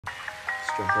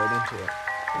Let's jump right into it.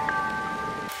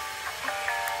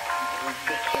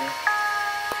 Ridiculous.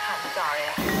 I'm sorry.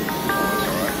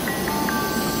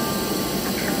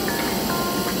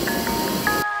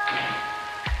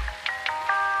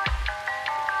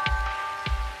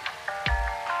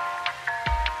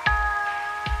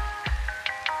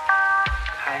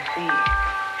 I see.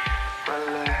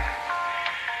 Well,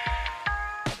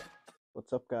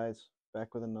 What's up, guys?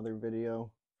 Back with another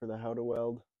video for the How to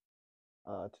Weld.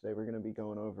 Today we're going to be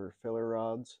going over filler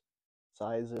rods,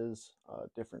 sizes,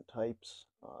 different types.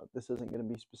 This isn't going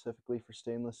to be specifically for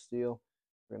stainless steel.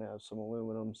 We're going to have some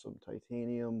aluminum, some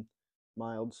titanium,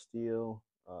 mild steel,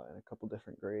 and a couple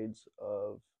different grades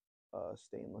of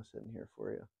stainless in here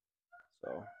for you.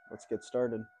 So let's get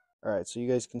started. Alright, so you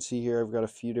guys can see here I've got a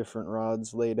few different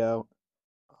rods laid out.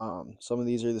 Some of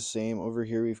these are the same. Over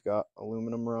here we've got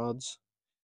aluminum rods.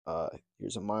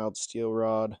 Here's a mild steel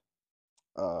rod.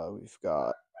 We've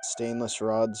got stainless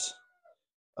rods,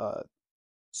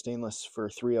 stainless for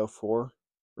 304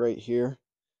 right here.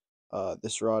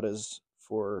 This rod is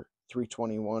for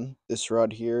 321. This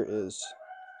rod here is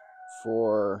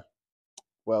for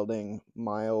welding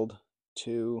mild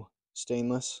to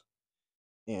stainless,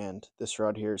 and this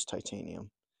rod here is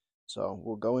titanium. So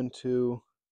we'll go into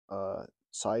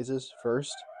sizes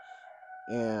first,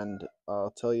 and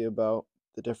I'll tell you about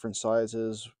the different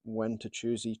sizes, when to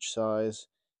choose each size,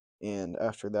 and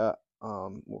after that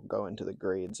we'll go into the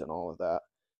grades and all of that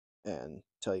and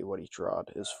tell you what each rod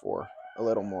is for a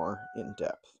little more in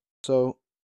depth. So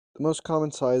the most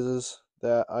common sizes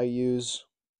that I use,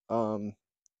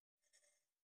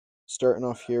 starting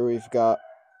off here, we've got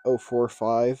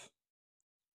 045.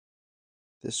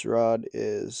 This rod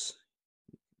is,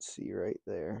 you can see right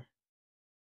there,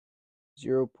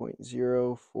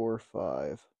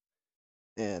 0.045.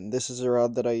 And this is a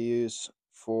rod that I use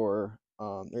for,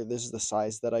 or this is the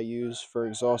size that I use for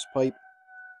exhaust pipe.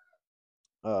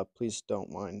 Please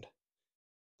don't mind,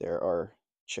 there are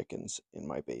chickens in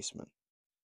my basement.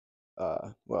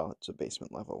 Well, it's a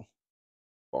basement level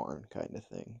barn kind of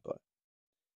thing, but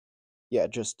yeah,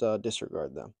 just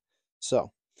disregard them.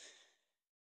 So,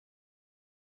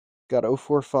 got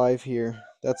 045 here.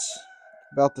 That's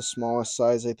about the smallest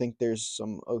size. I think there's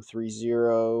some 030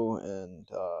 and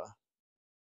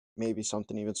maybe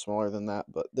something even smaller than that,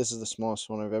 but this is the smallest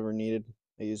one I've ever needed.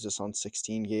 I use this on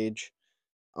 16 gauge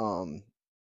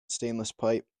stainless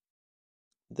pipe.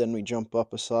 Then we jump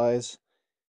up a size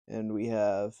and we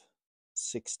have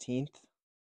 16th.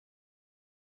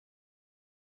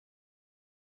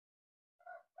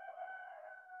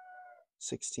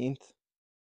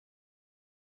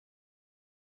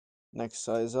 Next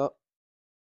size up,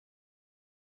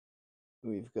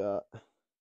 we've got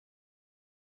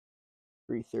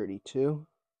 332.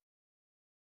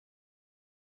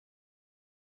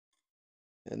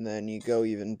 And then you go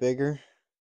even bigger.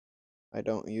 I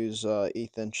don't use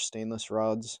 1/8 inch stainless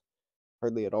rods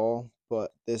hardly at all,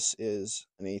 but this is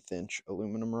an 1/8 inch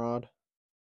aluminum rod.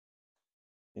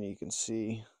 And you can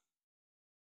see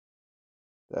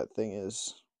that thing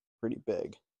is pretty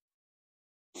big.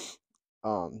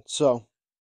 So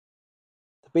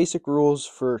the basic rules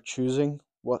for choosing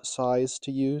what size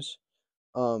to use,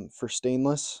 for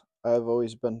stainless, I've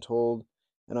always been told,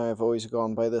 and I have always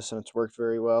gone by this and it's worked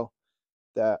very well,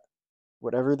 that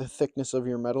whatever the thickness of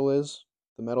your metal is,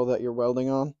 the metal that you're welding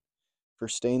on, for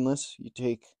stainless, you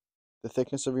take the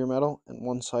thickness of your metal and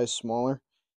one size smaller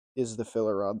is the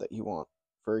filler rod that you want.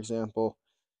 For example,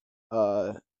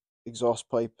 exhaust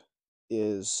pipe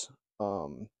is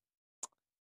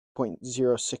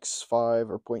 0.065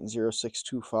 or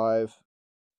 0.0625,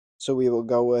 so we will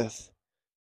go with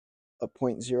a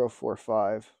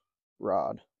 0.045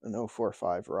 rod, an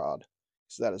 045 rod,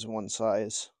 so that is one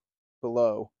size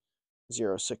below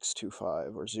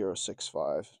 0.625 or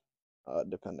 0.65,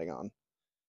 depending on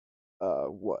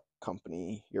what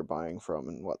company you're buying from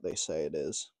and what they say it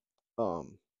is.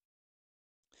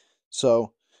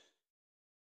 So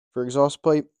for exhaust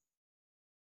pipe,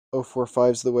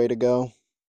 045 is the way to go.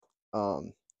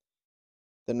 Then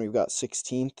we've got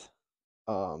 16th.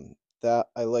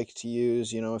 That I like to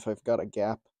use, if I've got a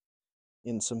gap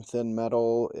in some thin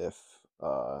metal, if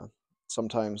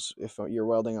sometimes if you're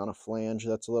welding on a flange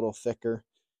that's a little thicker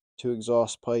to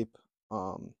exhaust pipe.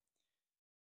 Then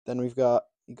we've got,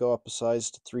 you go up a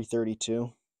size to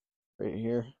 332 right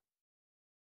here,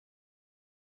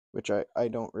 which I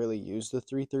don't really use the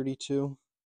 332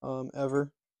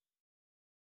 ever,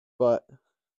 but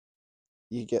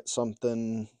you get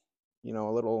something,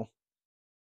 a little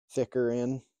thicker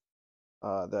in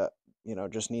that,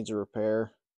 just needs a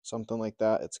repair, something like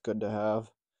that. It's good to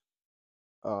have.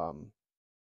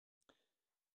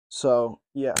 So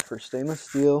yeah, for stainless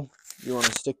steel, you want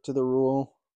to stick to the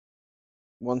rule,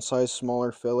 one size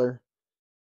smaller filler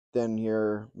than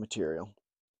your material.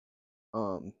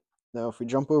 Now if we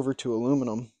jump over to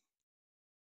aluminum,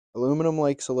 aluminum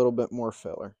likes a little bit more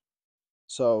filler.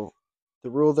 So the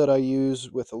rule that I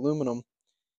use with aluminum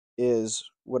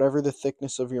is whatever the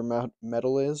thickness of your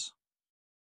metal is,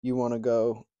 you want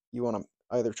to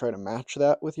either try to match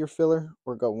that with your filler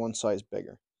or go one size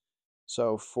bigger.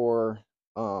 So for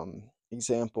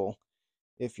example,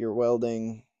 if you're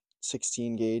welding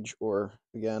 16 gauge or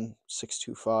again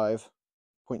 625,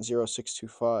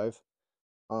 0.0625,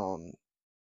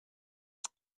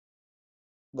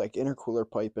 like intercooler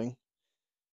piping,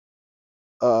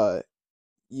 uh,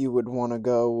 you would want to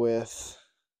go with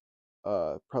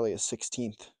probably a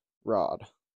 16th rod,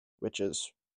 which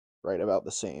is right about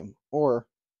the same, or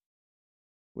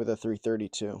with a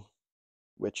 332,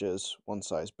 which is one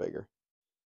size bigger.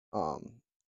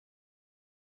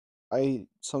 I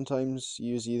sometimes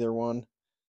use either one.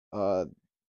 Uh,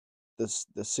 the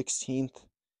 16th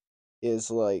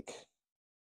is like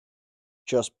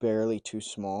just barely too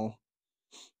small.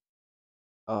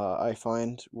 I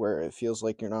find where it feels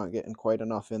like you're not getting quite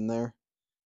enough in there,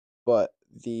 but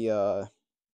the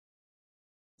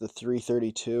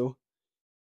 332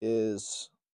 is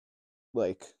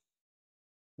like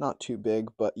not too big,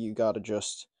 but you gotta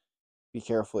just be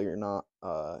careful you're not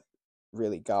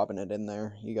really gobbing it in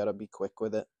there. You gotta be quick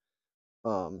with it.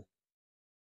 Um,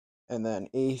 and then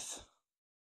eighth,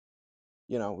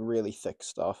 really thick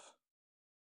stuff.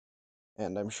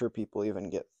 And I'm sure people even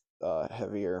get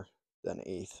heavier than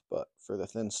eighth, but for the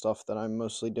thin stuff that I'm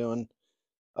mostly doing,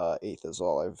 eighth is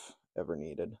all I've ever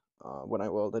needed. When I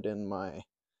welded in my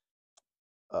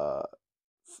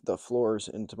the floors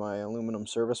into my aluminum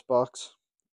service box,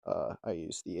 I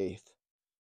used the eighth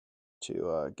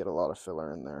to get a lot of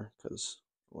filler in there because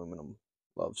aluminum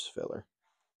loves filler.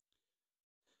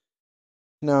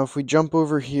 Now, if we jump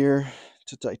over here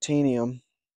to titanium,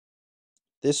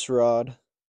 this rod,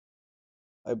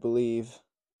 I believe,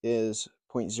 is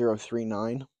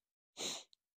 0.039.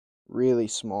 Really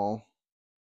small,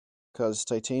 because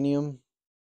titanium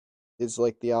is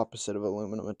like the opposite of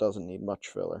aluminum. It doesn't need much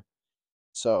filler.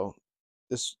 So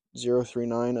this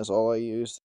 039 is all I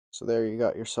use. So there you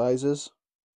got your sizes.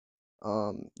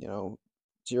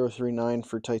 039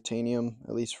 for titanium,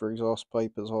 at least for exhaust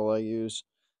pipe, is all I use.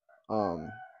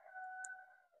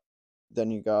 Then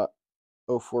you got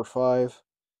 045,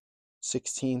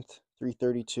 16th,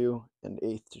 332, and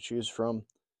 8th to choose from.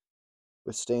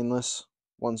 With stainless,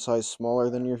 one size smaller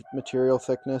than your material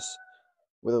thickness.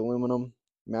 With aluminum,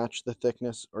 match the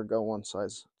thickness or go one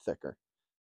size thicker.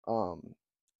 And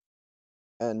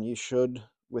you should,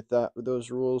 with those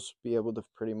rules, be able to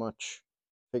pretty much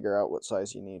figure out what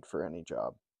size you need for any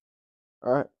job.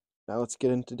 All right, now let's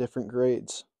get into different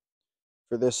grades.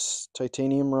 For this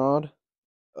titanium rod,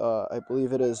 I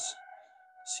believe it is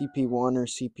CP1 or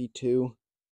CP2.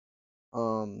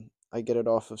 I get it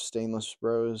off of Stainless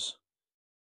Bros,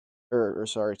 or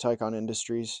sorry, Tycon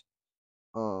Industries.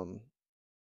 And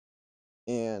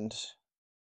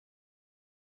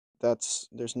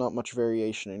there's not much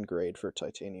variation in grade for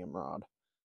titanium rod,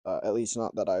 at least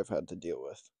not that I've had to deal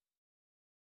with.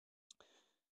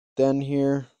 Then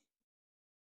here,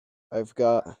 I've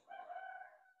got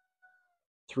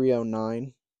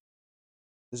 309.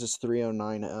 This is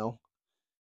 309L.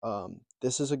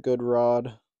 This is a good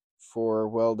rod for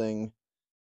welding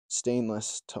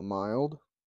stainless to mild,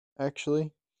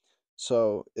 actually.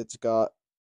 So it's got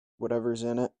whatever's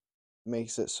in it,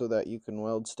 makes it so that you can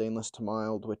weld stainless to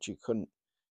mild, which you couldn't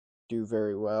do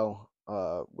very well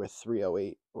with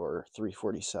 308 or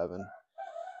 347.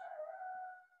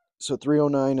 So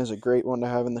 309 is a great one to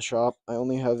have in the shop. I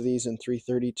only have these in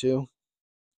 332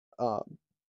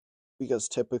 because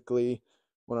typically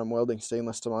when I'm welding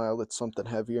stainless to mild, it's something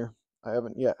heavier. I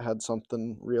haven't yet had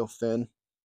something real thin.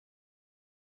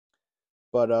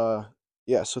 But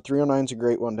yeah, so 309 is a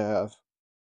great one to have.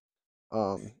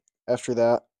 After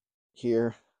that,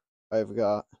 here I've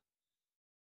got,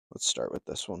 let's start with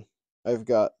this one. I've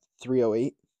got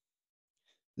 308.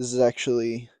 This is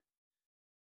actually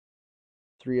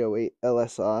 308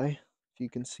 LSI, if you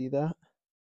can see that.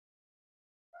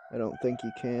 I don't think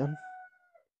you can.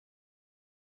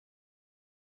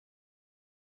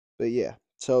 But yeah,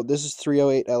 so this is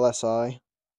 308 LSI,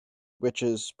 which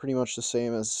is pretty much the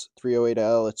same as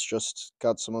 308L. It's just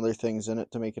got some other things in it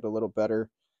to make it a little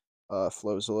better.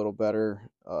 Flows a little better.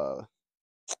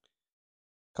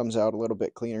 Comes out a little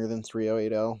bit cleaner than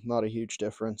 308L. Not a huge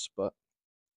difference, but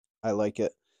I like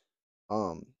it.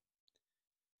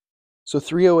 So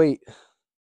 308,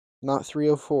 not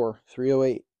 304.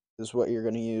 308 is what you're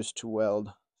going to use to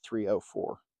weld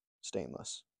 304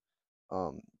 stainless.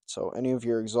 So any of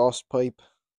your exhaust pipe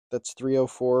that's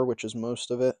 304, which is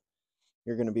most of it,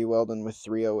 you're going to be welding with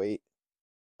 308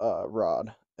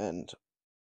 rod, and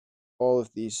all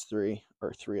of these three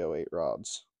are 308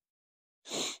 rods.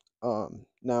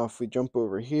 Now if we jump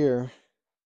over here,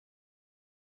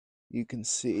 you can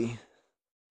see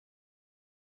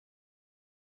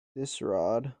this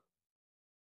rod,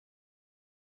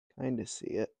 kind of see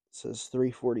it, says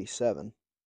 347,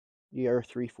 ER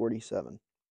 347.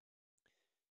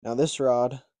 Now this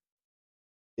rod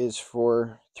is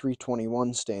for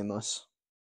 321 stainless,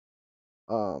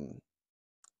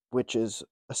 which is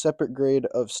a separate grade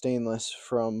of stainless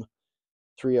from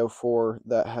 304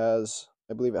 that has,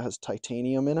 I believe it has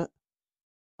titanium in it.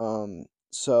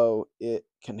 So it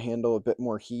can handle a bit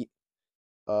more heat,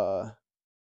 and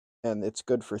it's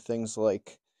good for things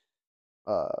like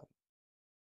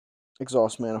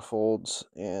exhaust manifolds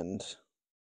and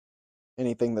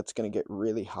anything that's going to get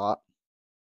really hot.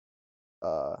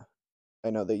 I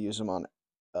know they use them on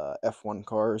F1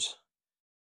 cars,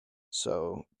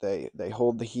 so they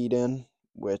hold the heat in,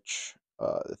 which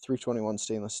the 321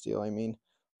 stainless steel, I mean,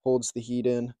 holds the heat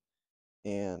in,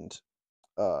 and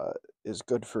is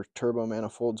good for turbo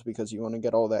manifolds because you want to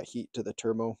get all that heat to the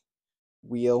turbo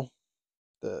wheel,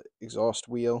 the exhaust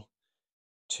wheel,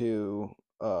 to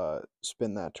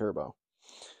spin that turbo.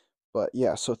 But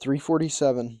yeah, so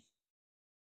 347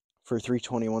 for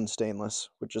 321 stainless,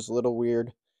 which is a little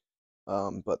weird,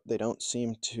 but they don't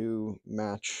seem to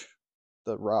match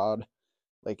the rod.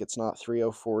 Like, it's not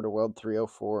 304 to weld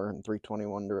 304 and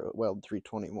 321 to weld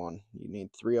 321. You need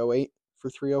 308 for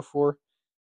 304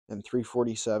 and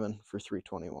 347 for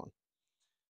 321.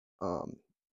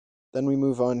 Then we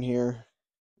move on here.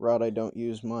 Rod I don't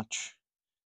use much.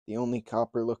 The only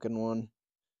copper looking one.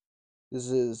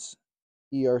 This is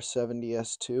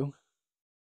ER70S2,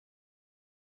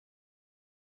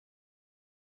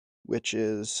 which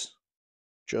is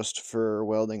just for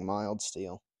welding mild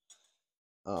steel.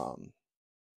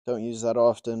 Don't use that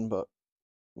often, but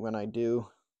when I do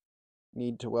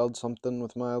need to weld something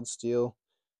with mild steel,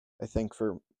 I think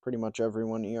for pretty much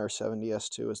everyone,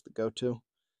 ER70S2 is the go-to.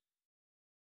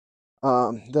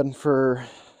 Then for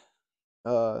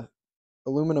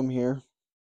aluminum here,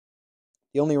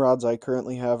 the only rods I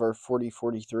currently have are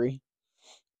 4043.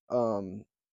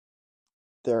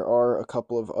 There are a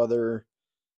couple of other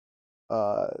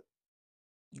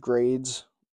grades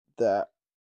that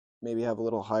maybe have a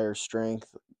little higher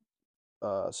strength,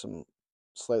 some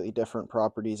slightly different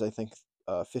properties. I think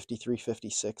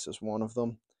 5356 is one of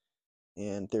them,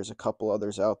 and there's a couple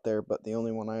others out there, but the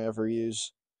only one I ever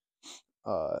use,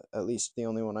 at least the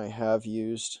only one I have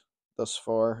used thus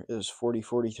far, is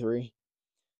 4043,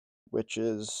 which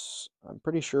is, I'm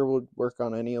pretty sure would work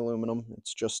on any aluminum.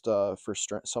 It's just for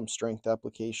some strength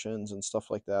applications and stuff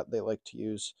like that, they like to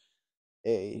use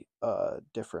a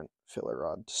different filler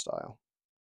rod style.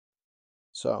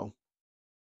 So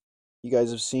you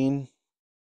guys have seen,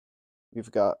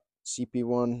 we've got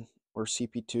CP1 or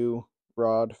CP2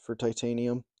 rod for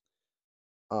titanium.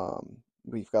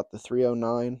 We've got the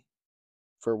 309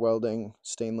 for welding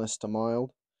stainless to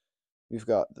mild. We've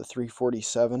got the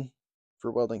 347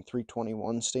 for welding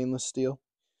 321 stainless steel.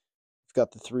 We've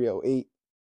got the 308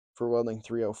 for welding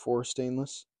 304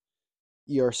 stainless.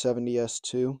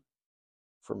 ER70S2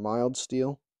 for mild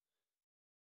steel.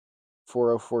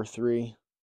 4043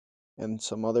 and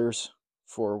some others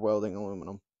for welding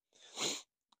aluminum.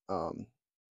 And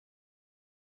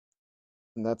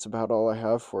that's about all I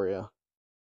have for you.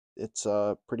 It's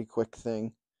a pretty quick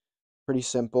thing, pretty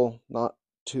simple, not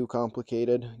too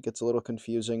complicated. It gets a little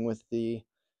confusing with the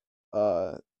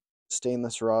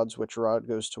stainless rods, which rod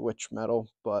goes to which metal,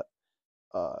 but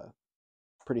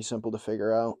pretty simple to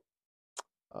figure out.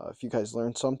 If you guys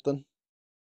learned something,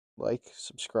 like,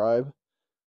 subscribe,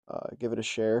 give it a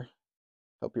share,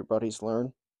 help your buddies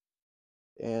learn,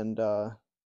 and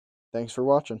thanks for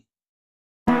watching.